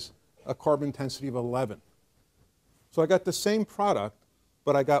has a carbon intensity of 11. So I got the same product,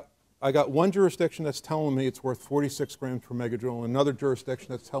 but I got one jurisdiction that's telling me it's worth 46 grams per megajoule, and another jurisdiction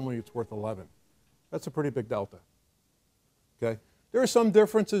that's telling me it's worth 11. That's a pretty big delta. Okay? There are some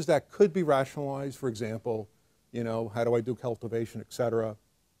differences that could be rationalized. For example, how do I do cultivation, et cetera.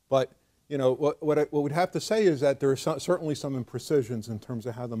 But what we'd have to say is that there are certainly some imprecisions in terms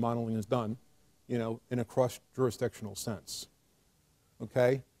of how the modeling is done, in a cross-jurisdictional sense.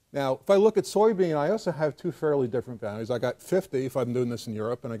 Okay? Now, if I look at soybean, I also have 2 fairly different values. I got 50 if I'm doing this in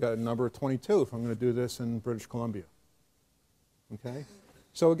Europe, and I got a number of 22 if I'm going to do this in British Columbia. Okay?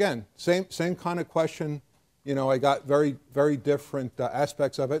 So again, same kind of question. I got very, very different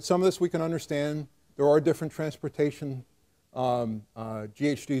aspects of it. Some of this we can understand. There are different transportation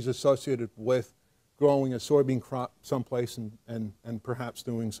GHGs associated with growing a soybean crop someplace and perhaps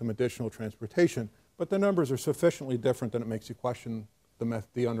doing some additional transportation. But the numbers are sufficiently different that it makes you question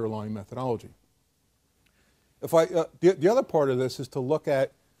the underlying methodology. If the other part of this is to look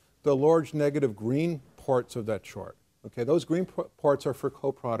at the large negative green parts of that chart. Okay, those green parts are for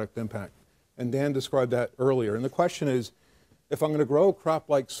co-product impact, and Dan described that earlier. And the question is, if I'm going to grow a crop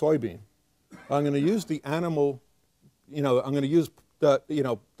like soybean, I'm going to use the animal, I'm going to use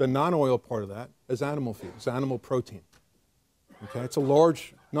the non-oil part of that as animal feed, as animal protein. Okay, it's a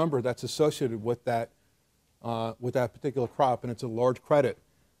large number that's associated with that particular crop, and it's a large credit.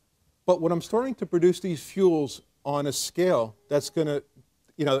 But when I'm starting to produce these fuels on a scale that's going to,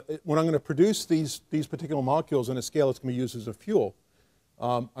 when I'm going to produce these particular molecules on a scale that's going to be used as a fuel,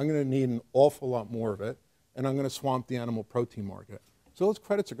 I'm going to need an awful lot more of it, and I'm going to swamp the animal protein market. So those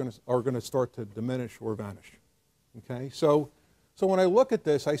credits are going to start to diminish or vanish. Okay, so when I look at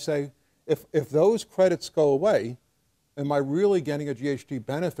this, I say, if those credits go away, am I really getting a GHG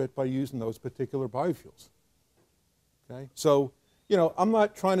benefit by using those particular biofuels? Okay, so I'm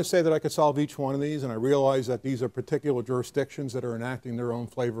not trying to say that I could solve each one of these, and I realize that these are particular jurisdictions that are enacting their own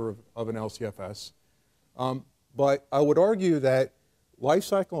flavor of an LCFS. But I would argue that life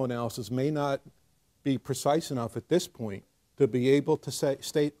cycle analysis may not be precise enough at this point to be able to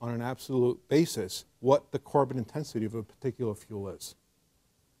state on an absolute basis what the carbon intensity of a particular fuel is.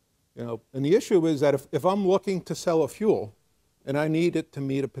 And the issue is that if I'm looking to sell a fuel and I need it to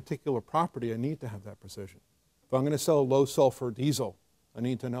meet a particular property, I need to have that precision. If I'm going to sell a low sulfur diesel, I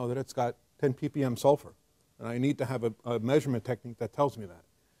need to know that it's got 10 ppm sulfur, and I need to have a measurement technique that tells me that.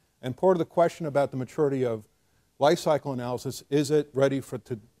 And part of the question about the maturity of life cycle analysis, is it really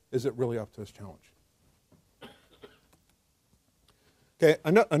up to this challenge? Okay,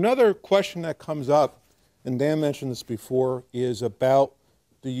 another question that comes up, and Dan mentioned this before, is about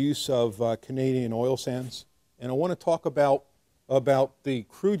the use of Canadian oil sands. And I want to talk about the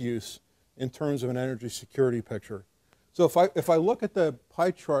crude use in terms of an energy security picture. So if I look at the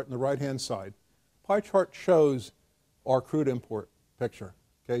pie chart on the right-hand side, pie chart shows our crude import picture.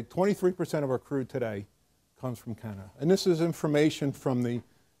 Okay, 23% of our crude today comes from Canada. And this is information from the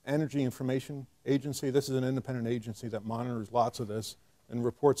Energy Information Agency. This is an independent agency that monitors lots of this and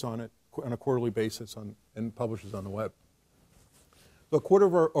reports on it on a quarterly basis and publishes on the web. So a quarter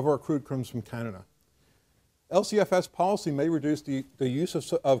of our crude comes from Canada. LCFS policy may reduce the use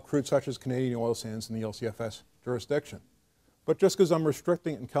of crude such as Canadian oil sands in the LCFS jurisdiction. But just because I'm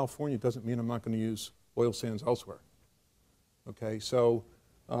restricting it in California doesn't mean I'm not going to use oil sands elsewhere. Okay, so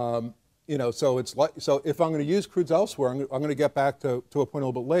so if I'm going to use crudes elsewhere, I'm going to get back to a point a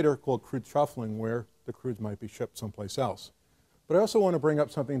little bit later called crude shuffling, where the crudes might be shipped someplace else. But I also want to bring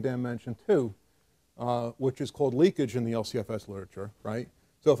up something Dan mentioned too, which is called leakage in the LCFS literature, right?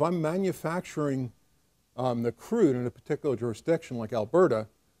 So if I'm manufacturing the crude in a particular jurisdiction like Alberta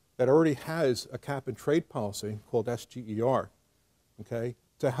that already has a cap and trade policy called SGER, okay,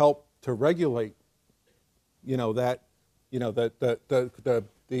 to help to regulate, the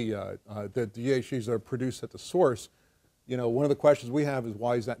GHGs that are produced at the source, one of the questions we have is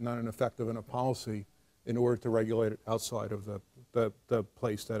why is that not an effective enough policy in order to regulate it outside of the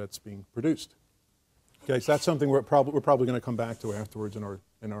place that it's being produced? Okay, so that's something we're probably going to come back to afterwards in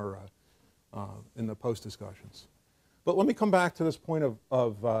the post discussions. But let me come back to this point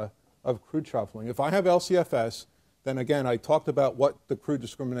of crude shuffling. If I have LCFS, then again I talked about what the crude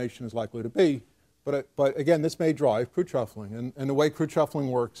discrimination is likely to be. But again, this may drive crude shuffling. And the way crude shuffling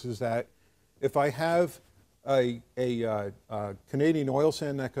works is that if I have a Canadian oil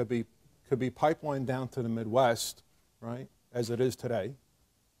sand that could be pipelined down to the Midwest, right, as it is today,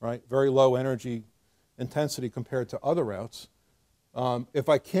 right, very low energy intensity compared to other routes. If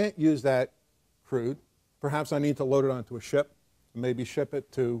I can't use that crude, perhaps I need to load it onto a ship, maybe ship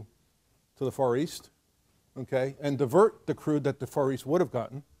it to the Far East, okay, and divert the crude that the Far East would have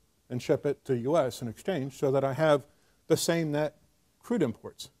gotten and ship it to the U.S. in exchange so that I have the same net crude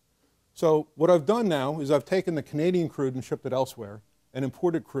imports. So what I've done now is I've taken the Canadian crude and shipped it elsewhere and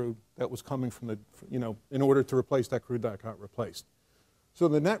imported crude that was coming from in order to replace that crude that got replaced. So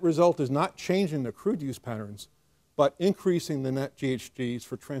the net result is not changing the crude use patterns, but increasing the net GHGs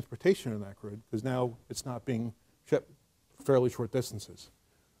for transportation of that crude, because now it's not being shipped fairly short distances.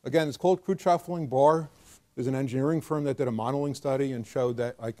 Again, it's called crude shuffling. Barr is an engineering firm that did a modeling study and showed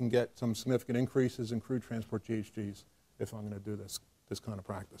that I can get some significant increases in crude transport GHGs if I'm going to do this kind of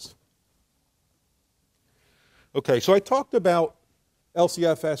practice. Okay, so I talked about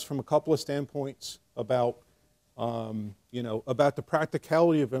LCFS from a couple of standpoints about, about the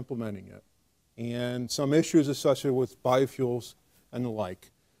practicality of implementing it and some issues associated with biofuels and the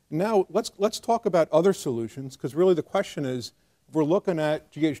like. Now, let's talk about other solutions, because really the question is, if we're looking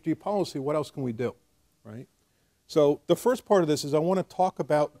at GHG policy, what else can we do, right? So the first part of this is I want to talk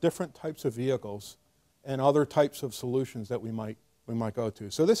about different types of vehicles and other types of solutions that we might go to.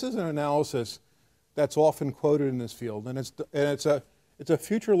 So this is an analysis that's often quoted in this field, and it's a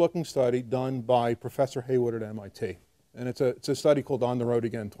future-looking study done by Professor Haywood at MIT, and it's a study called On the Road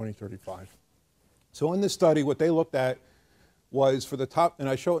Again 2035. So in this study, what they looked at was for the top, and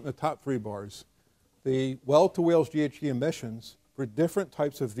I show it in the top 3 bars, the well-to-wheels GHG emissions for different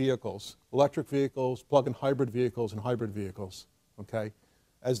types of vehicles, electric vehicles, plug-in hybrid vehicles, and hybrid vehicles, okay,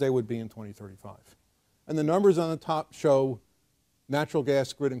 as they would be in 2035. And the numbers on the top show natural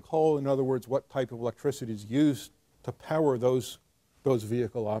gas, grid, and coal. In other words, what type of electricity is used to power those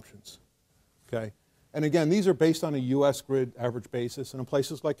vehicle options, okay? And again, these are based on a US grid average basis, and in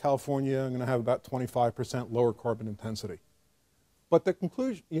places like California, I'm going to have about 25% lower carbon intensity. But the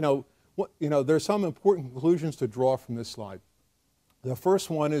conclusion, there's some important conclusions to draw from this slide. The first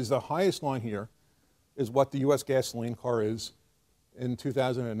one is the highest line here is what the US gasoline car is in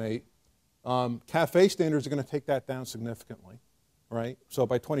 2008. CAFE standards are going to take that down significantly, right? So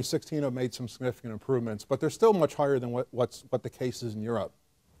by 2016, I've made some significant improvements, but they're still much higher than what the case is in Europe,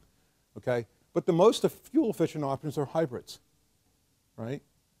 okay? But the most fuel-efficient options are hybrids, right?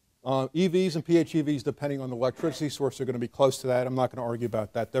 EVs and PHEVs, depending on the electricity source, are going to be close to that. I'm not going to argue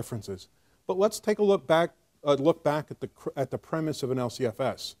about that differences. But let's take a look back at the premise of an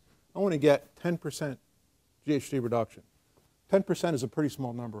LCFS. I want to get 10% GHG reduction. 10% is a pretty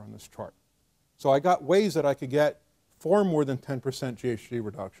small number on this chart. So I got ways that I could get far more than 10% GHG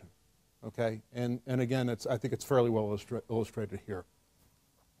reduction, okay? And again, I think it's fairly well illustrated here.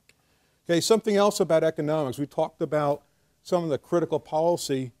 Okay, something else about economics. We talked about some of the critical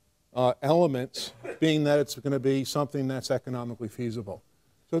policy elements being that it's going to be something that's economically feasible.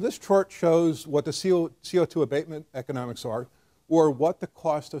 So this chart shows what the CO2 abatement economics are, or what the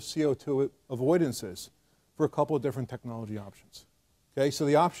cost of CO2 avoidance is for a couple of different technology options. Okay, so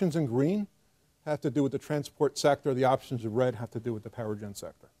the options in green have to do with the transport sector. The options in red have to do with the power gen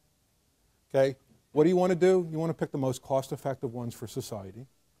sector. Okay, what do you want to do? You want to pick the most cost-effective ones for society.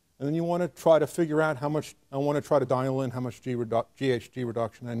 And then you want to try to figure out how much, I want to try to dial in how much GHG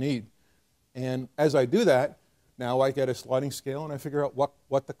reduction I need. And as I do that, now I get a sliding scale and I figure out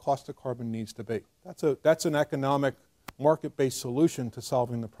what the cost of carbon needs to be. That's an economic market-based solution to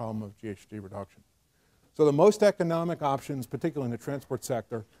solving the problem of GHG reduction. So the most economic options, particularly in the transport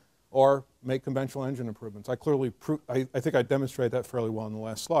sector, are make conventional engine improvements. I think I demonstrated that fairly well in the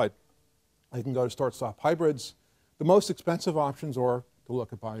last slide. I can go to start-stop hybrids. The most expensive options are to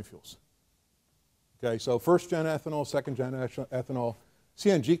look at biofuels. Okay, so first-gen ethanol, second-gen ethanol.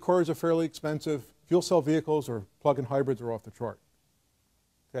 CNG cars are fairly expensive. Fuel cell vehicles or plug-in hybrids are off the chart.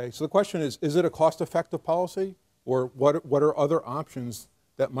 Okay, so the question is it a cost-effective policy, or what are other options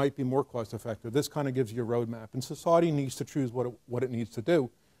that might be more cost-effective? This kind of gives you a roadmap, and society needs to choose what it needs to do.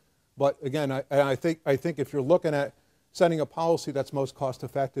 But again, I think if you're looking at setting a policy that's most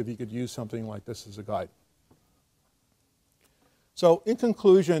cost-effective, you could use something like this as a guide. So in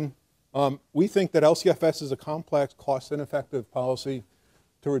conclusion, we think that LCFS is a complex, cost-ineffective policy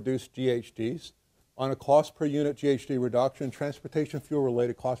to reduce GHGs. On a cost per unit GHG reduction, transportation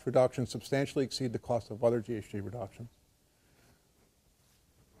fuel-related cost reductions substantially exceed the cost of other GHG reductions.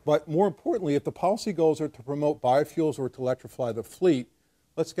 But more importantly, if the policy goals are to promote biofuels or to electrify the fleet,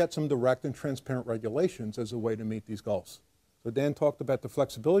 let's get some direct and transparent regulations as a way to meet these goals. So Dan talked about the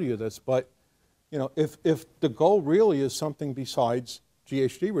flexibility of this, but if the goal really is something besides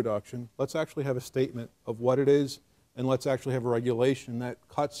GHG reduction, let's actually have a statement of what it is, and let's actually have a regulation that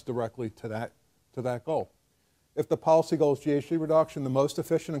cuts directly to that goal. If the policy goal is GHG reduction, the most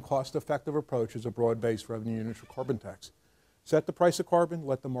efficient and cost-effective approach is a broad-based revenue neutral carbon tax. Set the price of carbon,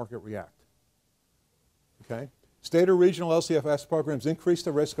 let the market react. Okay? State or regional LCFS programs increase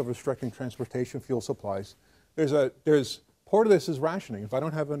the risk of restricting transportation fuel supplies. Part of this is rationing. If I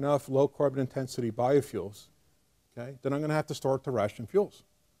don't have enough low carbon intensity biofuels, okay, then I'm going to have to start to ration fuels.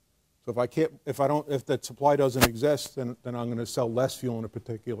 So if that supply doesn't exist, then I'm going to sell less fuel in a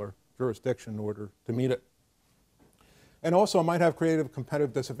particular jurisdiction in order to meet it. And also, I might have creative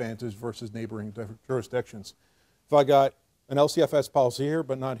competitive disadvantages versus neighboring jurisdictions. If I got an LCFS policy here,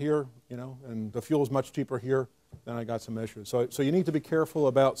 but not here, and the fuel is much cheaper here, then I got some issues. So you need to be careful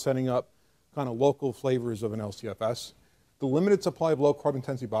about setting up kind of local flavors of an LCFS. The limited supply of low carbon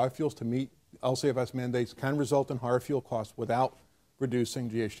intensity biofuels to meet LCFS mandates can result in higher fuel costs without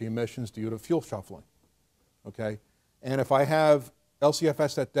reducing GHG emissions due to fuel shuffling. Okay? And if I have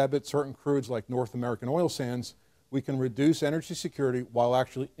LCFS that debits certain crudes like North American oil sands, we can reduce energy security while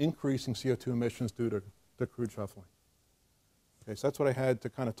actually increasing CO2 emissions due to the crude shuffling. Okay, so that's what I had to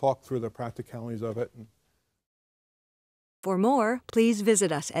kind of talk through the practicalities of it. For more, please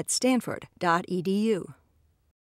visit us at stanford.edu.